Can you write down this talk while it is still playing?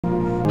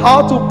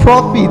How to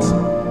profit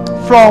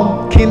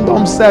from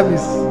kingdom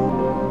service.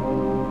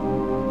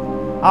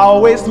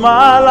 I'll waste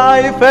my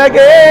life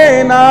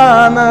again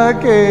and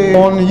again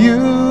on you,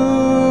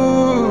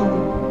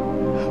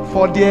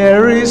 for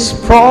there is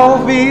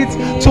profit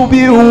to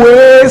be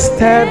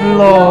wasted,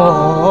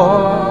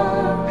 Lord,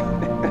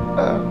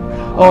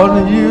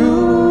 on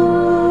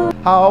you.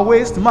 I'll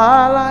waste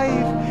my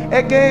life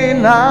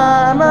again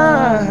and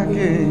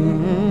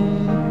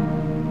again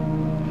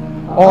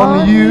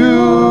on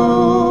you.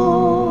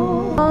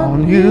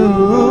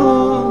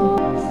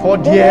 For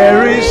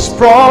there is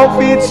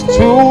profit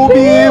to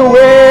be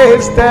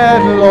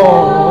wasted,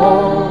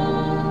 Lord.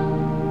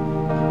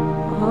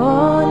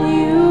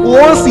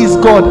 Once He's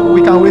God,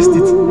 we can waste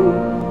it.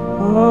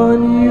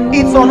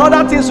 It's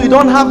another thing, so we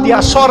don't have the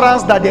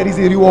assurance that there is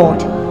a reward.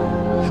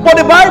 But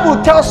the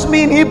Bible tells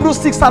me in Hebrews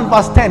 6 and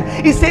verse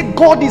 10, it said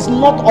God is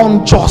not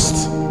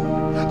unjust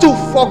to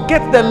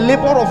forget the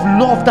labor of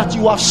love that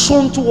you have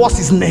shown towards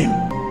His name.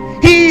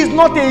 He is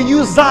not a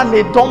user and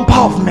a dumper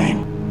of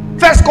men.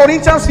 1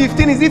 Corinthians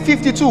 15, is it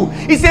 52?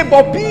 He said,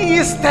 but be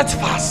ye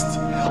steadfast,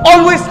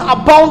 always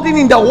abounding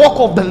in the work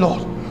of the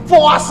Lord.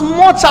 For as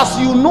much as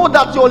you know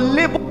that your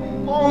labor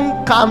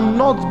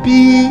cannot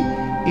be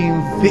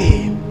in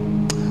vain.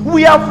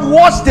 We have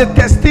watched the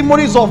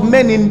testimonies of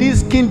men in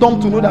this kingdom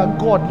to know that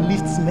God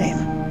lifts men.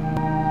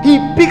 He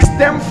picks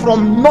them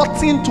from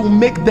nothing to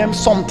make them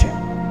something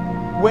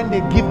when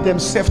they give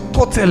themselves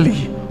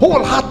totally,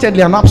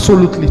 wholeheartedly and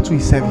absolutely to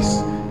His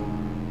service.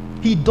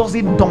 He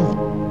doesn't dump.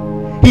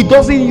 He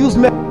doesn't use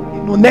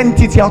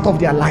non-entity out of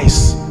their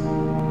lives.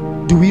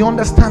 Do we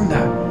understand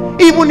that?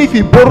 Even if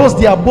He borrows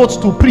their boats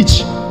to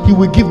preach, He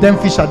will give them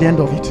fish at the end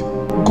of it.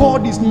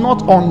 God is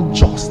not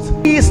unjust.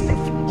 He is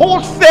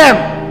hold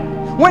firm.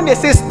 When they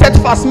say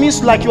steadfast,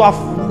 means like you are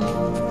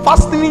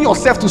fastening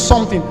yourself to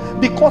something,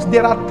 because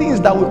there are things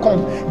that will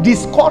come,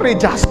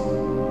 discouragers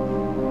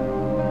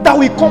that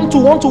will come to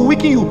want to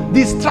weaken you,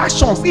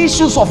 distractions,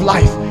 issues of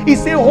life. He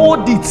said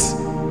hold it,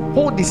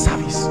 hold the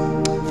service.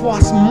 For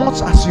as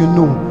much as you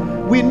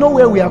know, we know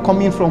where we are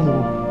coming from.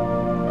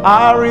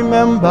 I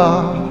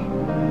remember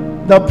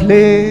the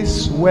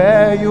place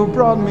where you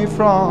brought me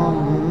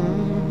from.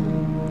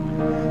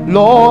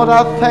 Lord,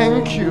 I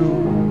thank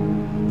you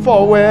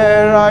for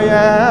where I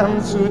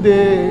am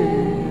today.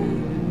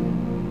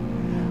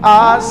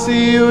 I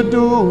see you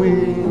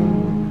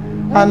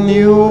doing a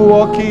new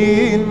work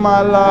in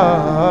my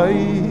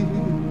life.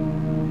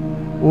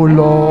 Oh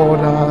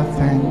Lord, I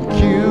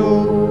thank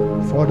you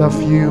for the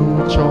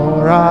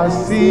future I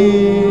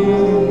see.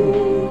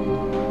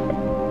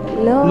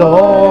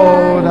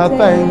 Lord, I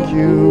thank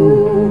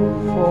you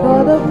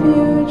for the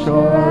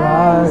future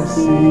I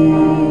see.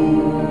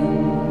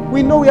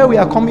 We know where we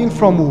are coming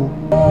from.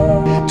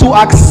 To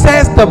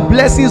access the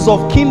blessings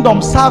of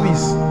kingdom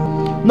service.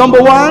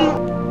 Number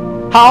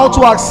one, how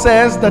to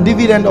access the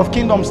dividend of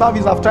kingdom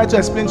service. I've tried to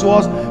explain to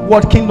us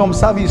what kingdom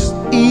service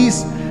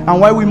is and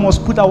why we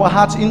must put our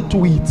hearts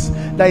into it.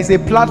 There is a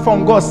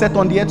platform God set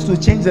on the earth to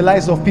change the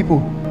lives of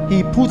people.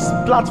 He puts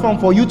platform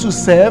for you to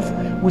serve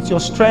with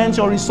your strength,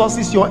 your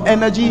resources, your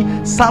energy,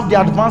 serve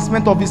the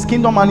advancement of His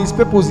kingdom and His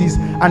purposes,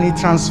 and it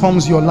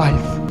transforms your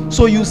life.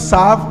 So you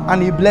serve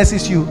and He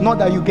blesses you. Not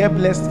that you get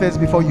blessed first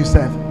before you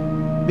serve,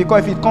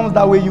 because if it comes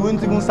that way, you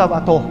won't even serve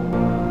at all.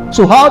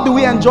 So how do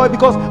we enjoy?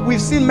 Because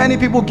we've seen many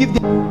people give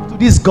to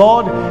this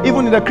God,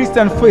 even in the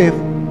Christian faith,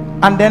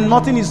 and then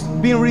nothing is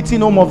being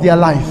written home of their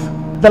life.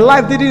 The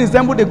life didn't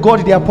resemble the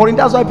God they are pouring.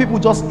 That's why people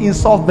just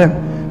insult them.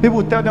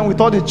 People tell them,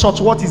 with all the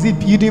church, what is it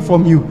building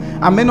from you?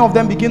 And many of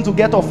them begin to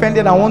get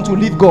offended and want to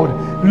leave God,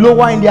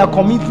 lower in their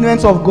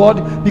commitments of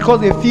God, because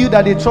they feel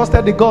that they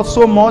trusted the God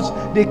so much,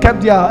 they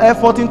kept their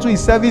effort into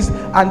His service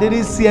and they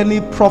didn't see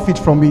any profit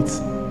from it.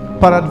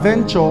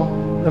 Peradventure,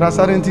 there are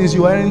certain things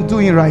you aren't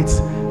doing right,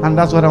 and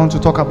that's what I want to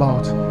talk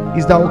about.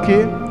 Is that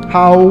okay?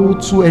 How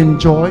to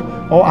enjoy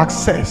or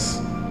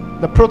access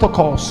the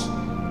protocols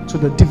to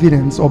the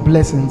dividends or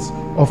blessings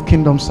of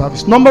kingdom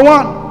service. Number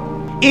one,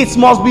 it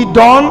must be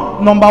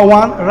done, number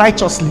one,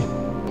 righteously.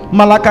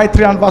 Malachi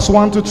 3 and verse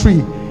 1 to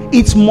 3.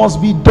 It must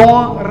be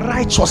done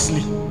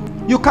righteously.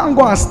 You can't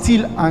go and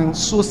steal and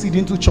sow seed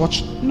into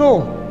church.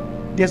 No,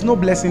 there's no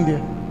blessing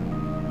there.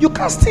 You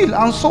can't steal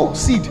and sow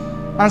seed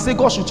and say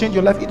God should change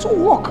your life. It won't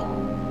work.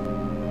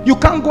 You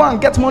can't go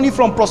and get money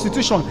from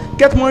prostitution,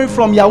 get money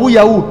from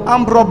yahoo,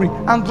 armed robbery,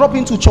 and drop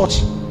into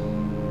church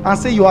and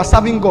say you are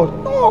serving God.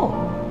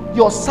 No,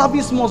 your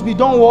service must be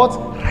done what?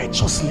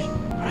 Righteously.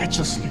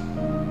 Righteously.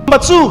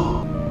 Number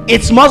two,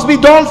 it must be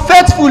done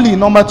faithfully.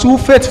 Number two,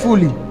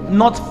 faithfully,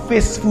 not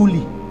faithfully.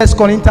 1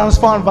 Corinthians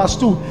 4 and verse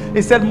 2,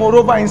 it said,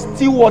 moreover, in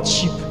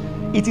stewardship,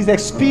 it is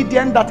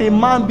expedient that a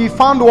man be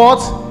found what?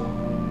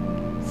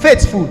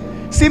 Faithful.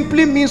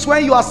 Simply means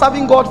when you are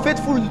serving God,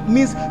 faithful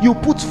means you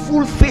put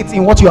full faith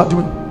in what you are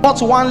doing. Not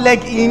one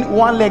leg in,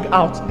 one leg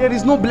out. There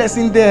is no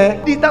blessing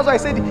there. That's why I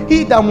said,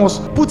 he that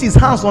must put his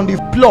hands on the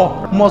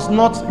plow must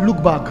not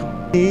look back.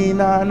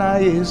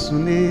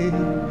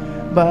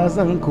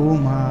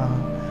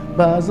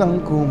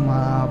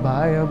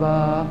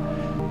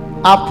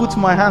 I put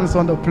my hands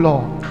on the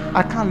plow.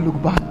 I can't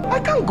look back. I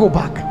can't go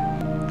back.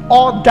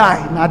 All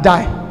die, now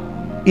die.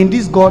 In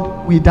this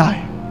God, we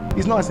die.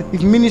 It's not as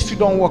if ministry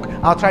don't work,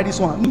 I'll try this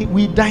one.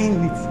 We die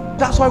in it.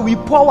 That's why we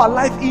pour our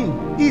life in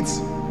it.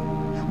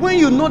 When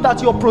you know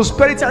that your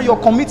prosperity and your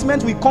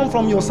commitment will come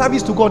from your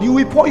service to God, you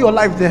will pour your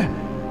life there.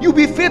 You'll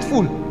be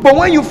faithful. But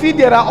when you feel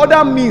there are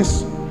other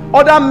means,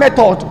 other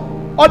methods,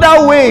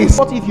 other ways,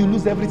 what if you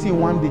lose everything in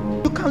one day?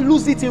 You can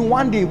lose it in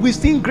one day. We've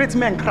seen great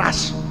men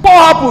crash. What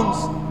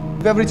happens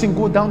if everything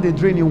go down the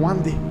drain in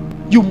one day?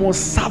 You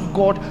must serve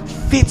God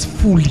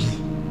faithfully.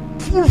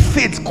 Full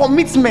faith,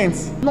 commitment,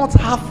 not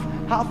half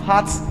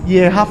hearts,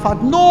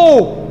 half-heart.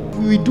 No!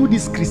 We will do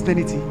this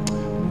Christianity.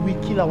 We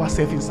will kill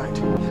ourselves inside.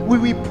 We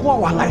will pour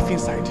our life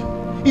inside.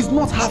 It's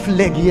not half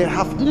leg,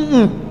 half.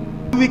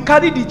 We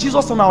carry the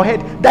Jesus on our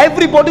head. That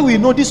everybody will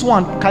know this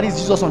one carries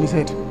Jesus on his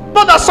head.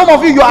 Not that some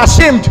of you are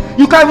ashamed.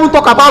 You can't even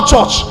talk about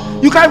church.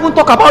 You can't even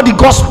talk about the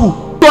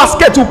gospel. You are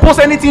scared to post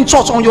anything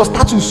church on your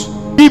status.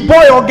 The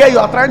boy or girl you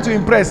are trying to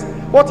impress.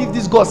 What if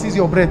this God sees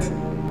your breath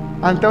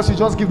and tells you,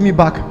 just give me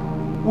back?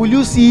 Will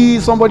you see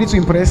somebody to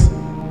impress?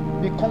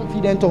 Be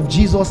confident of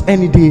Jesus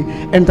any day.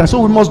 And so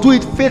we must do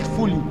it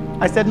faithfully.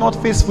 I said not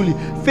faithfully.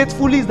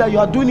 Faithfully is that you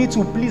are doing it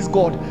to please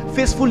God.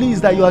 Faithfully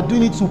is that you are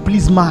doing it to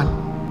please man.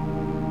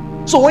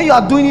 So when you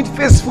are doing it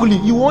faithfully,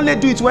 you only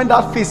do it when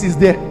that face is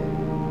there.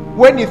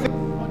 When the face is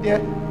not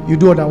there, you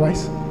do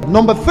otherwise.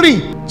 Number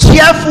 3,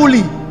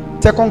 cheerfully.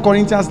 2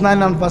 Corinthians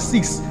 9 and verse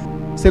 6.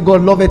 Say,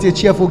 God loveth a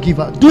cheerful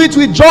giver. Do it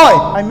with joy.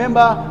 I remember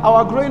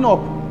our growing up,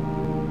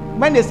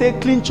 when they say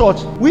clean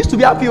church, we used to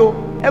be happy.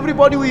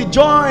 Everybody will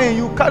join.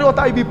 You carry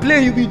water, you be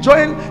playing, you be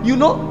joining. You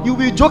know, you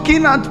be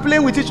joking and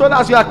playing with each other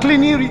as you are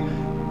cleaning.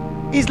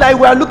 It's like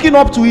we are looking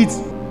up to it.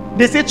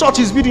 They say church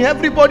is building.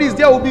 Everybody is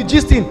there, will be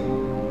gisting.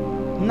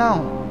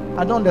 Now,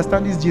 I don't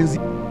understand this Gen Z.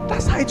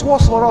 That's how it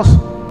was for us.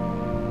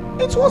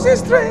 It was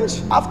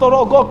strange. After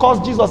all, God calls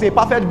Jesus a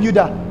perfect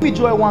builder.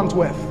 Joy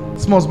 1:12.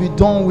 This must be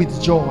done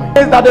with joy. It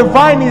says that the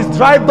vine is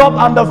dried up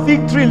and the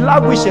fig tree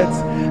languisheth.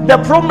 The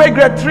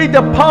pomegranate tree,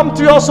 the palm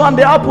tree also, and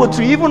the apple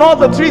tree, even all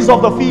the trees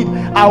of the field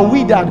are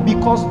withered,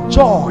 because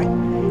joy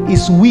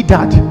is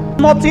withered.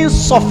 Nothing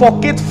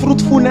suffocates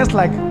fruitfulness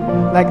like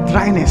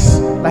dryness,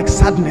 like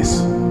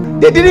sadness.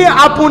 They didn't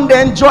happen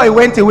then joy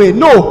went away.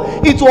 No,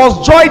 it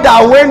was joy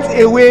that went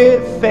away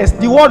first.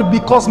 The word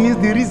because means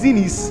the reason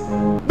is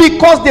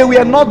because they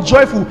were not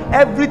joyful,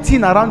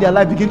 everything around their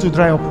life began to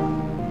dry up.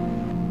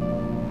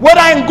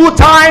 Whether in good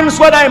times,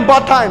 whether in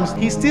bad times,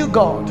 he's still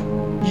God.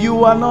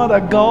 You are not a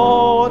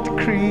God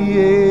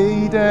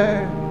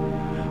created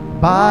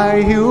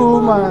by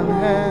human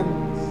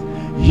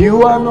hands.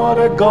 You are not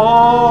a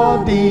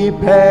God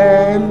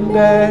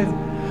dependent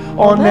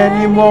on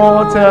any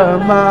mortal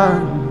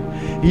man.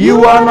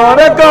 You are not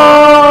a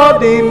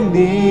God in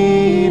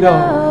need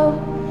of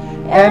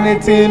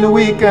anything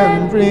we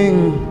can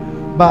bring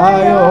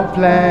by your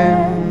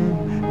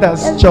plan.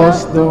 That's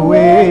just the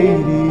way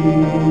it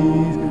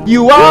is.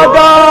 You are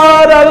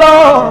God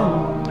alone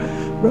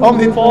from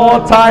before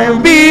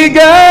time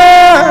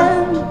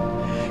began.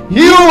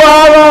 You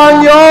are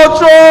on your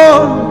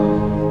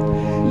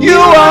throne. You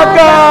are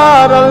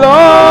God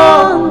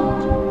alone.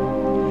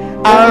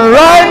 And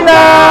right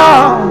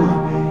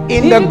now,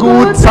 in the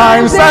good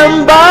times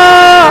and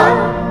bad,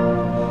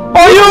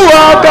 oh, you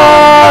are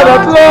God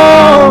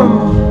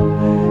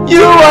alone.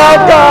 You are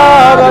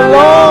God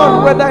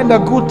alone. Whether in the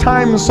good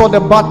times or the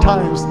bad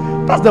times,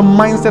 that's the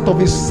mindset of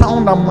a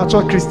sound and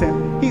mature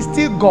Christian. He's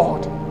still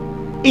God.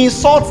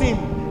 Insult him,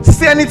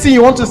 say anything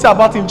you want to say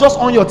about him, just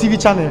on your TV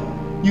channel.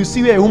 You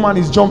see where a woman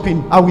is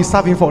jumping, I will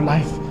serve him for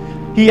life.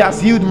 He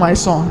has healed my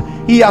son.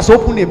 He has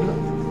opened a blood.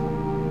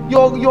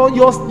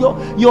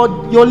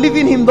 Your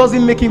leaving him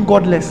doesn't make him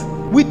godless.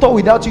 With or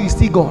without you, he's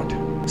still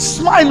God.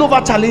 Smile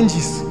over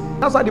challenges.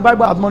 That's why the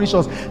Bible admonishes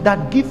us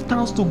that give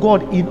thanks to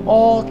God in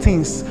all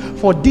things,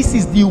 for this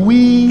is the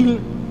will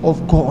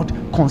of God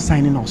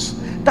concerning us.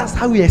 That's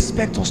how we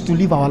expect us to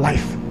live our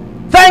life.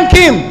 Thank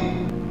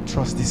him.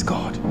 Trust this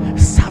God.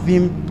 Serve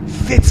him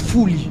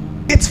faithfully.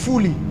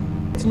 Faithfully.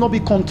 Let's not be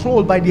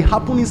controlled by the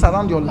happenings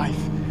around your life.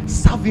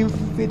 Serve him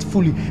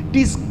faithfully.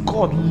 This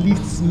God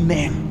lifts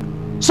men.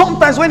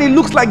 Sometimes when it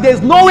looks like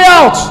there's no way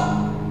out,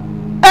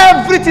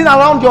 everything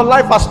around your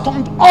life has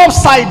turned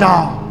upside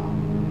down,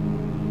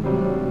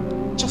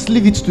 just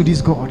leave it to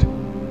this God.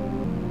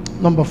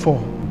 Number 4.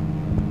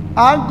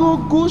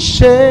 Agugu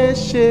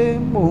sheshe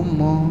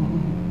momo.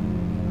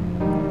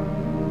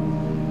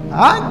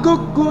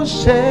 Agugu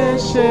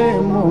sheshe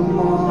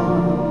momo.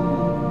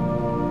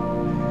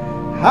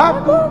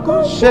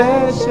 Agugu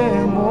sheshe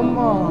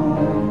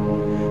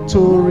momo.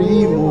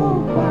 Tori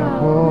mo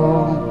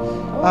babo.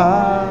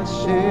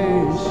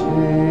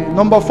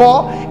 Number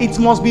 4, it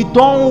must be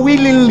done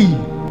willingly.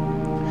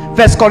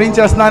 1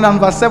 Corinthians 9 and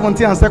verse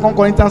 17 and 2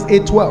 Corinthians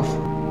 8:12.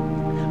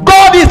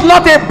 God is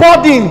not a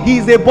burden, he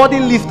is a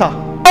burden lifter.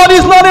 God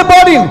is not a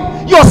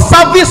burden. Your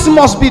service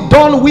must be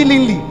done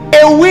willingly.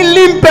 A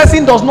willing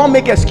person does not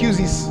make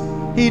excuses.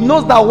 He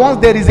knows that once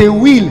there is a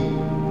will,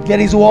 there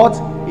is what?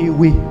 A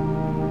way.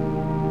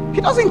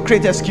 He doesn't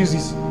create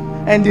excuses.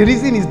 And the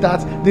reason is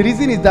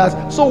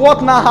that, so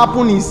what now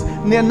happen is,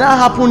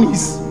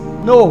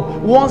 no,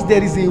 once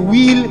there is a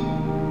will,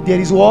 there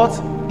is what?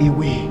 A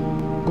way.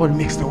 God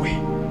makes the way.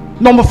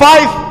 Number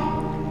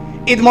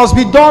 5, it must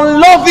be done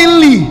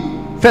lovingly.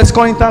 1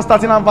 Corinthians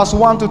 13 verse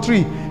 1 to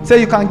 3. Say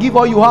you can give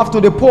all you have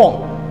to the poor,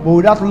 but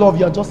without love,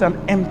 you are just an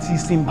empty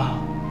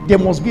symbol. There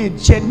must be a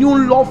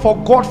genuine love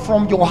for God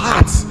from your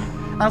heart.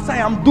 And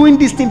say, I'm doing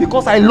this thing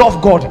because I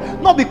love God.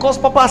 Not because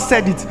Papa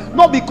said it.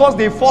 Not because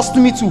they forced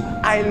me to.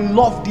 I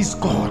love this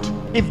God.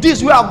 If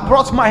this way I've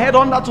brought my head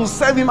under to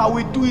serve Him, I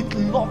will do it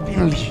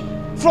lovingly.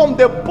 From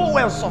the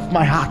bowels of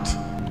my heart.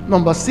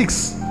 Number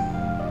 6.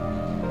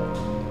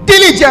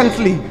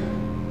 Diligently.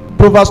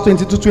 Proverbs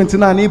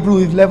 22:29,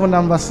 Hebrews 11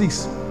 and verse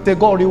 6. Say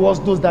God rewards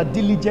those that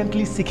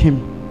diligently seek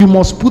Him. You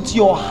must put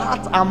your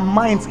heart and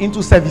mind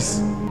into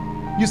service.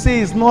 You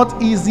say it's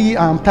not easy,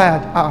 I'm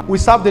tired. We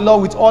serve the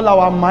Lord with all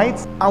our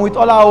might and with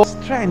all our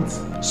strength.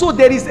 So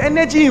there is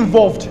energy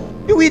involved.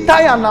 You will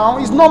tire now,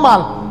 it's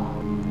normal.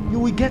 You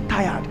will get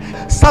tired.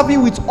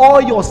 Serving with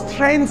all your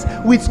strength,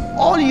 with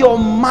all your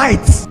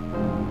might.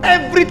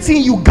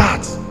 Everything you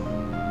got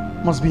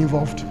must be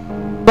involved.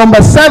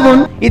 Number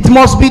 7, it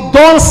must be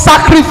done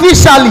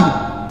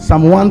sacrificially.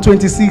 Psalm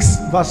 126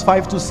 verse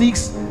 5 to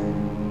 6.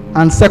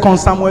 And 2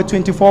 Samuel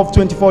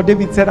 24,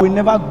 David said, I will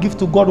never give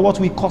to God what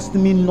will cost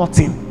me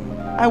nothing.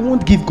 I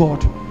won't give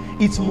God.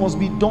 It must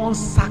be done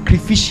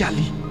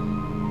sacrificially.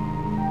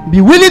 Be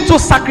willing to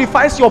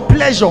sacrifice your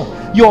pleasure,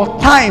 your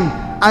time,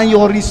 and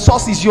your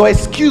resources, your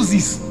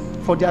excuses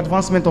for the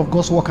advancement of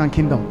God's work and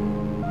kingdom.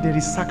 There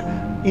is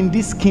in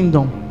this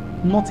kingdom,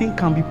 nothing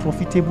can be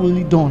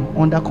profitably done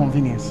under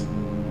convenience.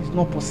 It's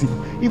not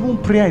possible. Even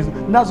prayer is.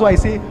 That's why I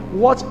say,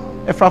 watch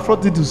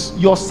Epaphroditus,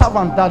 your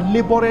servant that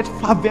labored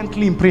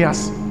fervently in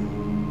prayers.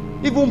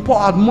 Even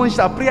Paul admonished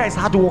that prayer is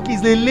hard work.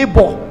 It's a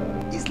labor.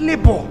 It's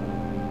labor.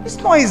 It's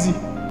not easy.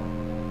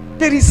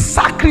 There is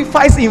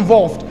sacrifice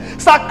involved.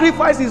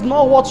 Sacrifice is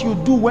not what you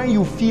do when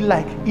you feel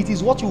like. It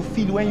is what you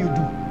feel when you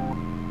do.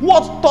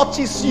 What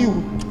touches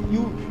you,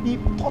 it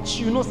touches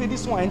you. Say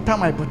this one enter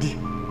my body.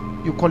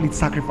 You call it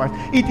sacrifice.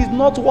 It is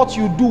not what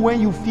you do when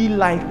you feel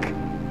like.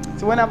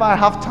 So whenever I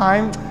have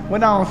time,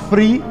 when I'm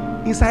free,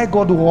 inside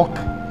God walk.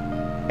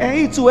 And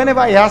he too,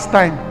 whenever he has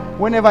time,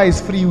 whenever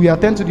he's free, we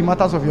attend to the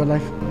matters of your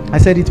life. I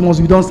said it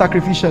must be done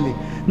sacrificially.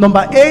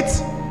 Number 8,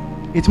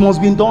 it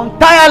must be done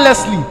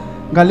tirelessly.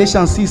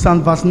 Galatians 6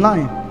 and verse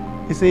 9.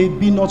 He said,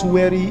 be not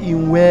weary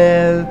in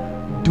well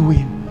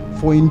doing,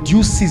 for in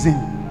due season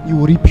you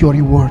will reap your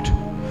reward.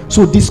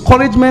 So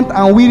discouragement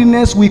and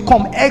weariness will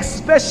come,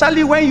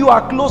 especially when you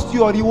are close to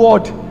your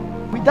reward.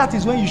 That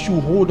is when you should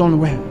hold on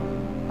well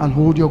and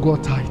hold your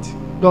God tight.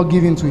 Don't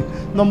give in to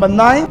it. Number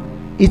 9,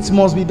 it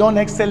must be done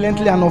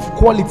excellently and of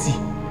quality.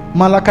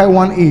 Malachi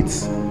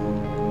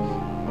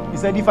 1:8. He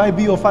said, if I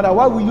be your father,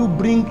 why will you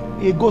bring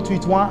a goat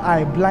with one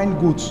eye, blind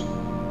goat,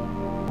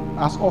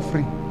 as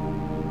offering?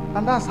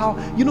 And that's how,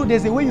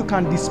 there's a way you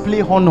can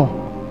display honor.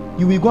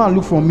 You will go and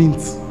look for mint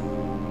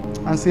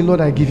and say, Lord,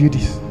 I give you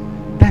this.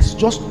 That's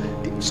just,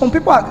 some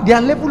people,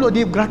 their level, or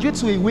they've graduated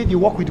to a way they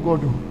walk with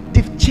God.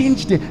 They've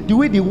changed the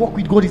way they walk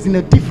with God is in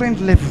a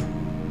different level.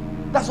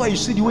 That's why you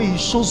see the way He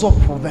shows up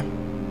for them.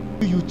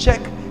 You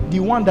check the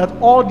one that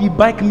all the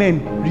bike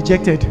men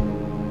rejected.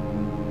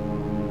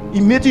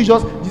 Immediately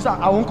just, this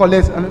I won't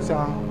collect, and say,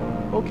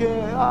 okay,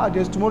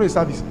 there's tomorrow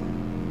service.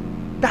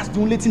 That's the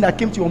only thing that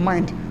came to your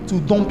mind to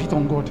dump it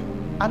on God.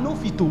 I know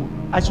Fito,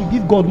 I should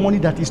give God money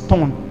that is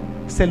torn,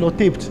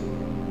 sellotaped.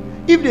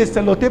 If they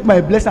sellotape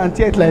my blessing and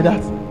tear it like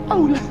that, I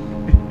will.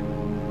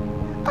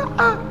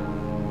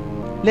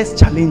 Let's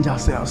challenge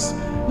ourselves.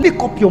 Make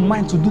up your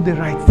mind to do the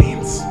right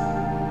things.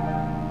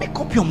 Make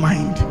up your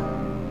mind.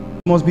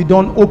 It must be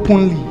done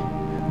openly.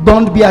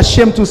 Don't be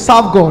ashamed to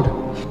serve God.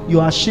 You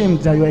are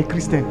ashamed that you are a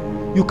Christian.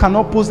 You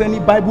cannot post any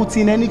Bible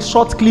thing, any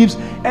short clips,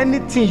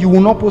 anything you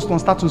will not post on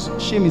status.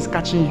 Shame is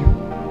catching you.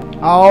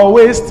 I'll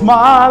waste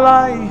my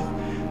life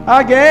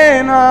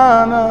again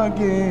and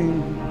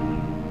again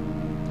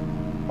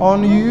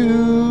on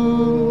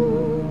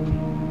you,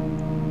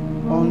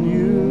 on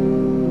you.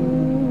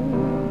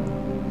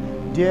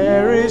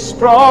 There is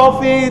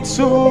profit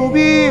to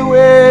be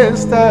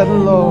wasted,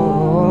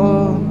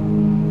 Lord,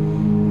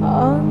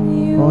 on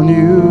you, on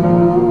you,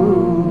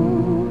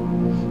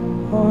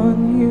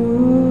 on you.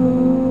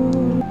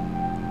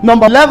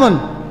 Number 11,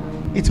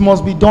 it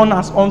must be done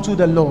as unto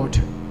the Lord.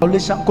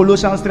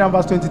 Colossians 3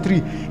 verse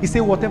 23. He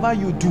said, whatever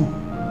you do,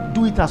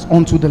 do it as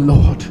unto the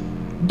Lord.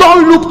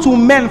 Don't look to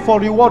men for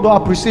reward or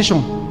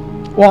appreciation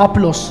or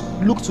applause.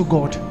 Look to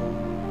God.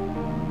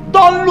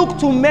 Don't look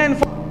to men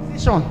for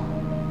appreciation.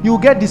 You will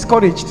get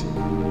discouraged.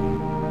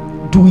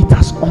 Do it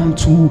as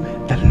unto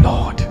the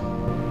Lord.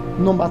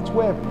 Number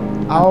 12,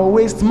 I'll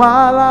waste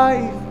my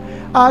life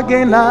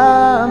again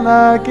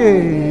and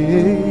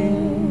again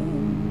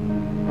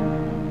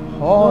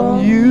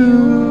on you,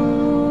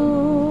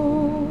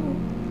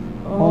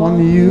 on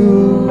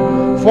you.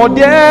 For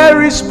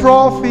there is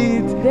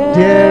profit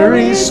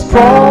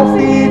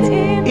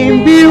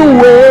in being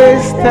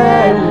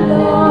wasted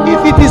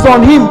If it is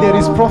on him, there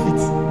is profit.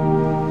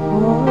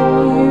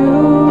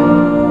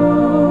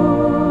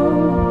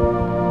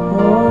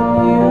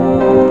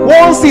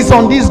 Once it's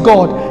on this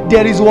God,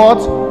 there is what?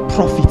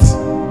 Profit.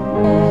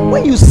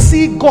 When you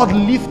see God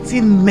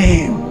lifting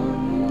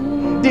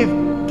men, they've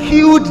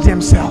killed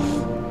themselves.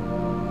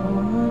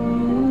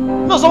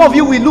 No, some of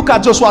you will look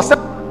at Joshua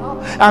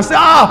and say,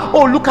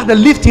 oh, look at the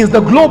liftings,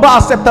 the global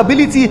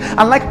acceptability.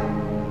 And like,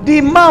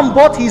 the man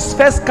bought his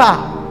first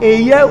car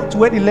a year to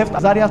when he left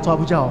Zaria to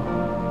Abuja.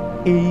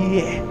 A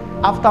year.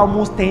 After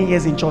almost 10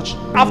 years in church.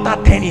 After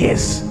 10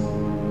 years.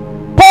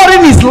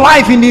 Pouring his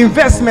life in the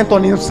investment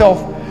on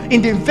himself.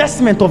 In the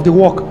investment of the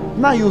work.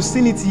 Now you've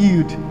seen it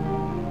yield.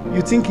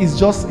 You think it's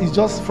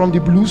just from the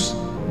blues.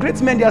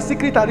 Great men, their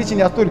secret are rich in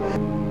their story.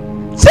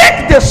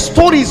 Check the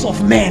stories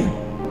of men.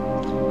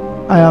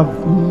 I have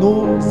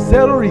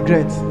zero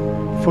regret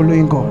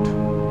following God,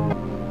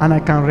 and I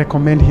can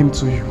recommend him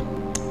to you.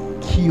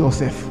 Kill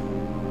yourself.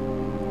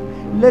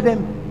 Let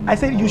them. I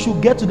said you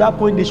should get to that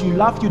point. They should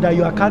laugh you that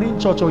you are carrying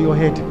church on your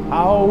head.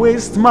 I'll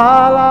waste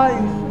my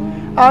life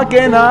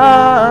again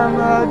and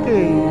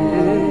again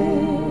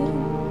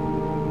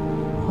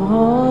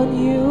on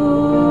you.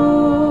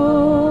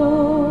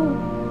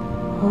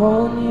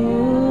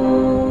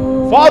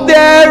 For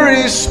there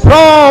is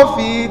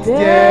profit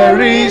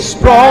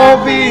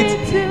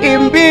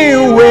in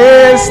being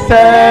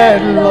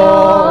wasted,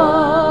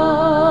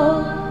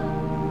 Lord,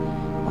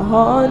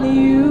 on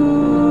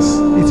you.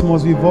 It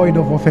must be void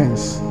of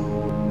offense.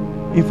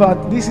 In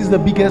fact, this is the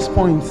biggest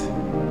point.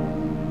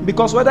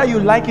 Because whether you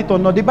like it or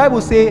not, the Bible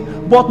says,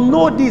 but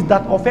know this,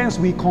 that offense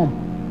will come.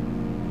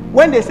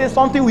 When they say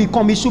something will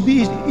come,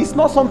 it's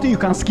not something you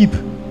can skip.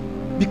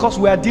 Because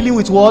we are dealing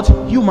with what?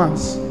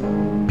 Humans.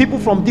 People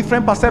from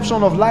different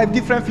perception of life,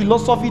 different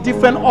philosophy,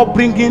 different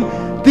upbringing,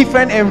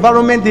 different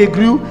environment they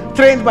grew,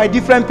 trained by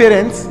different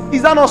parents.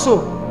 Is that not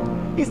so?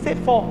 He said,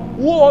 for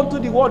woe unto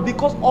the world,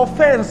 because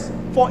offense,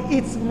 for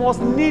it must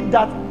need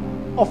that.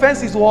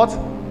 Offense is what?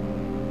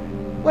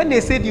 When they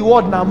say the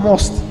word now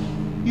must,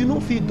 you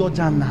don't feel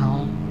dodger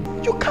now.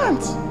 You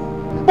can't.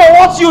 But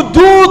what you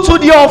do to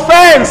the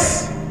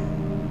offense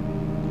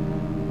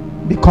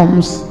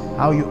becomes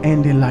how you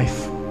end a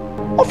life.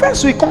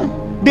 Offense will come.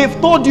 They've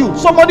told you,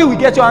 somebody will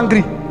get you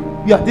angry.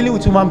 You are dealing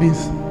with human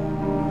beings.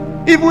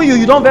 Even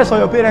you don't vex for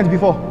your parents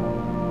before.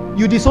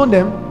 You disown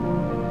them.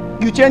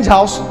 You change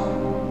house.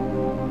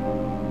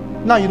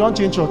 Now you don't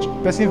change church.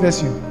 Person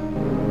vex you.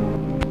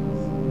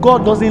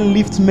 God doesn't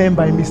lift men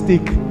by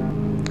mistake.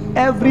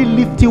 Every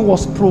lifting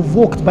was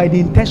provoked by the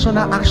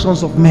intentional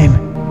actions of men.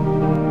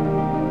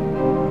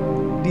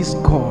 This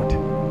God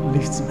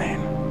lifts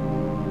men.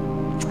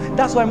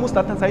 That's why most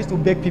of the times I used to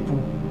beg people,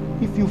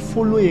 if you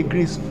follow a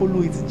grace,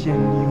 follow it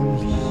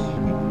genuinely.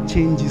 It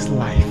changes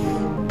life.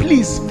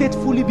 Please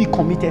faithfully be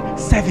committed.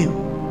 Serve him.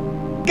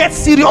 Get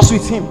serious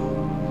with him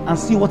and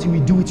see what he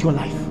will do with your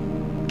life.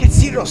 Get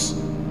serious.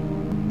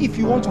 If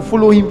you want to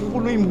follow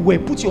him well.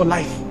 Put your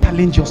life.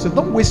 Challenge yourself.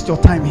 Don't waste your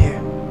time here.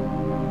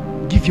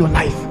 Give your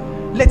life.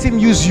 Let him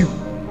use you.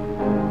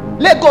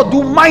 Let God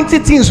do mighty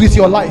things with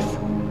your life.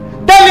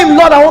 Tell him,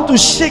 Lord, I want to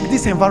shake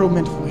this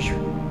environment for you.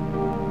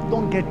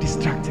 Don't get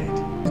distracted.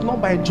 It's not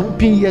by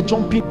jumping here,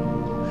 jumping.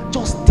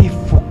 Just stay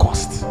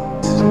focused.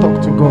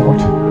 Talk to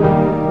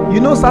God. You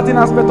know certain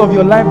aspect of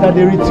your life that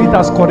the retreat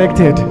has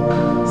corrected.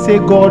 Say,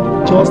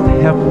 God, just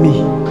help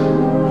me.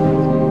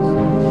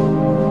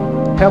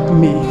 Help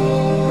me.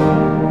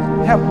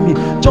 Help me.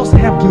 Just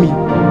help me.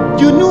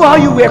 You knew how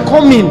you were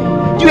coming.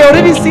 You were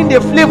already seeing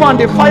the flavor and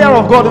the fire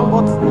of God,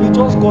 but you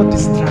just got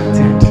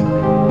distracted.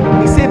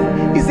 It's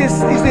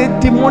a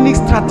demonic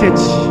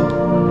strategy.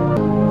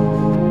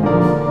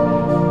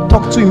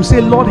 Talk to him.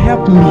 Say, Lord,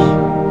 help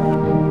me.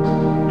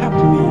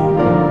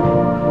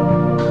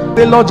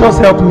 Say, Lord, just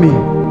help me.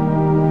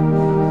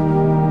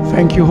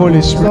 Thank you,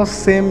 Holy Spirit.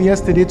 Just same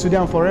yesterday, today,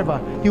 and forever.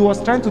 He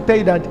was trying to tell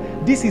you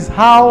that this is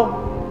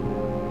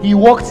how he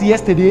walked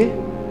yesterday,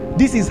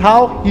 this is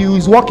how he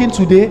is walking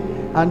today,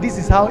 and this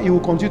is how he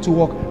will continue to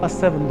walk at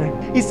 7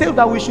 days. He said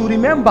that we should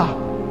remember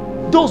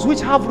those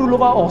which have rule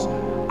over us,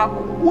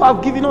 who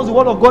have given us the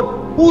word of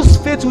God, whose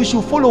faith we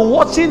should follow,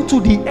 watching to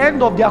the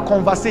end of their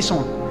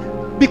conversation.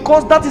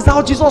 Because that is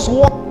how Jesus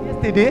walked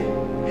yesterday,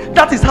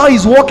 that is how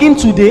he's walking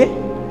today,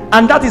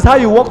 and that is how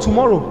you walk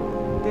tomorrow.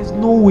 There's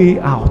no way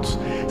out.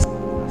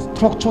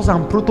 Structures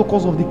and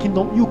protocols of the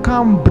kingdom, you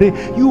can't break.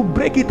 You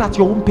break it at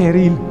your own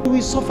peril. You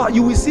will suffer.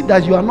 You will see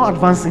that you are not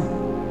advancing.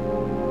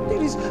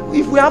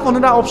 If we have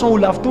another option,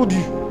 we'll have told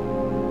you.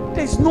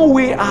 There's no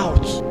way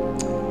out.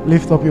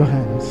 Lift up your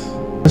hands.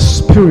 The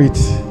spirit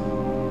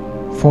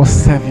for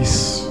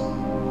service.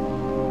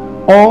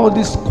 All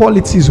these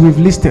qualities we've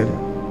listed.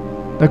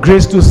 The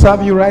grace to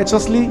serve you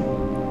righteously,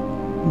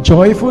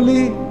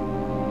 joyfully,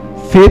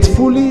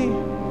 faithfully,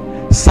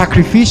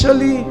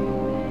 sacrificially.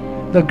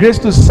 The grace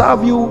to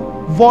serve you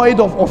void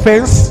of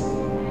offense.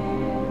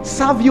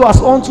 Serve you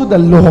as unto the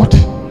Lord.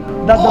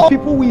 That the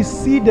people will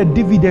see the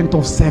dividend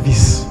of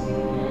service.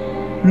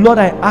 Lord,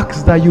 I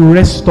ask that you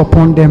rest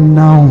upon them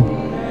now.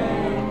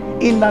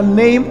 In the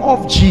name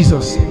of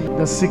Jesus.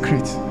 The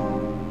secret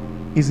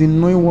is in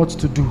knowing what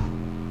to do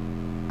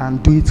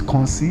and do it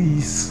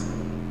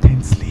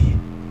consistently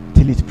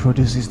till it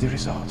produces the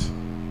result.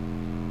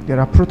 There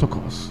are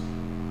protocols.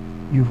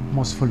 You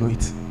must follow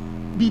it.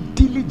 Be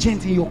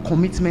diligent in your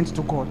commitment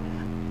to God.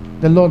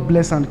 The Lord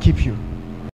bless and keep you.